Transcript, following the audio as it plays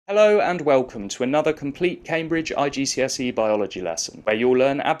Hello and welcome to another complete Cambridge IGCSE Biology lesson, where you'll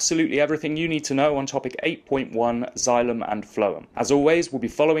learn absolutely everything you need to know on topic 8.1 Xylem and Phloem. As always, we'll be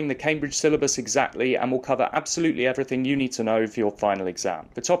following the Cambridge syllabus exactly and we'll cover absolutely everything you need to know for your final exam.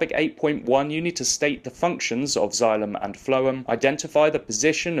 For topic 8.1, you need to state the functions of Xylem and Phloem, identify the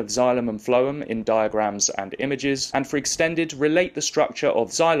position of Xylem and Phloem in diagrams and images, and for extended, relate the structure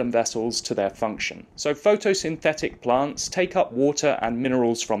of xylem vessels to their function. So photosynthetic plants take up water and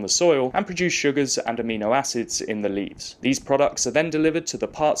minerals from the soil and produce sugars and amino acids in the leaves. These products are then delivered to the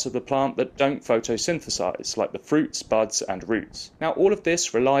parts of the plant that don't photosynthesize, like the fruits, buds, and roots. Now, all of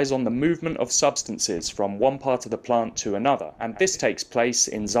this relies on the movement of substances from one part of the plant to another, and this takes place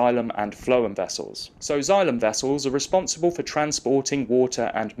in xylem and phloem vessels. So xylem vessels are responsible for transporting water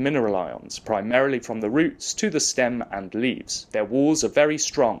and mineral ions, primarily from the roots to the stem and leaves. Their walls are very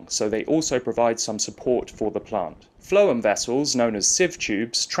strong, so they also provide some support for the plant. Phloem vessels, known as sieve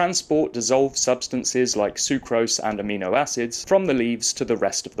tubes, transport dissolved substances like sucrose and amino acids from the leaves to the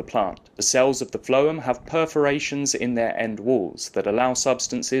rest of the plant. The cells of the phloem have perforations in their end walls that allow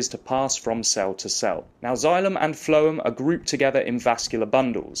substances to pass from cell to cell. Now, xylem and phloem are grouped together in vascular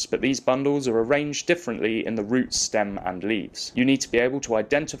bundles, but these bundles are arranged differently in the roots, stem, and leaves. You need to be able to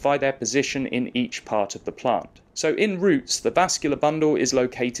identify their position in each part of the plant. So in roots, the vascular bundle is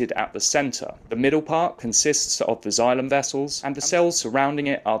located at the center. The middle part consists of the xylem vessels, and the cells surrounding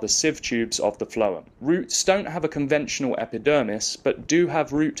it are the sieve tubes of the phloem. Roots don't have a conventional epidermis, but do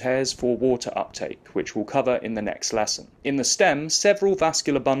have root hairs for water uptake, which we'll cover in the next lesson. In the stem, several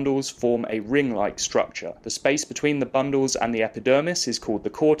vascular bundles form a ring-like structure. The space between the bundles and the epidermis is called the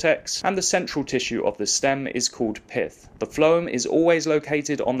cortex, and the central tissue of the stem is called pith. The phloem is always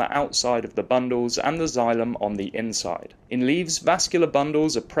located on the outside of the bundles and the xylem on the inside. In leaves, vascular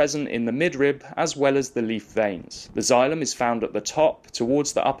bundles are present in the midrib as well as the leaf veins. The xylem is found at the top,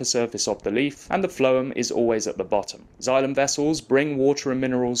 towards the upper surface of the leaf, and the phloem is always at the bottom. Xylem vessels bring water and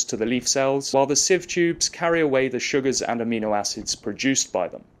minerals to the leaf cells, while the sieve tubes carry away the sugars and amino acids produced by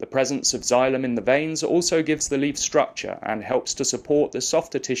them. The presence of xylem in the veins also gives the leaf structure and helps to support the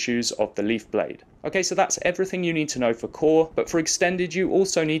softer tissues of the leaf blade. Okay, so that's everything you need to know for core, but for extended you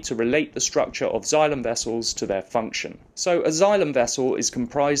also need to relate the structure of xylem vessels to their function. So a xylem vessel is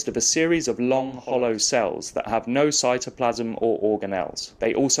comprised of a series of long hollow cells that have no cytoplasm or organelles.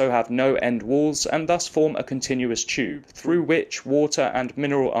 They also have no end walls and thus form a continuous tube through which water and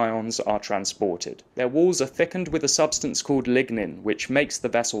mineral ions are transported. Their walls are thickened with a substance called lignin, which makes the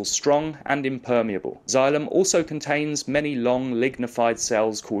vessels strong and impermeable. Xylem also contains many long lignified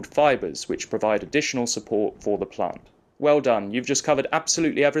cells called fibers, which provide additional support for the plant. Well done, you've just covered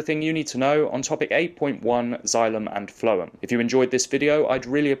absolutely everything you need to know on topic 8.1 Xylem and Phloem. If you enjoyed this video, I'd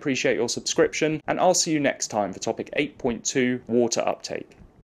really appreciate your subscription, and I'll see you next time for topic 8.2 water uptake.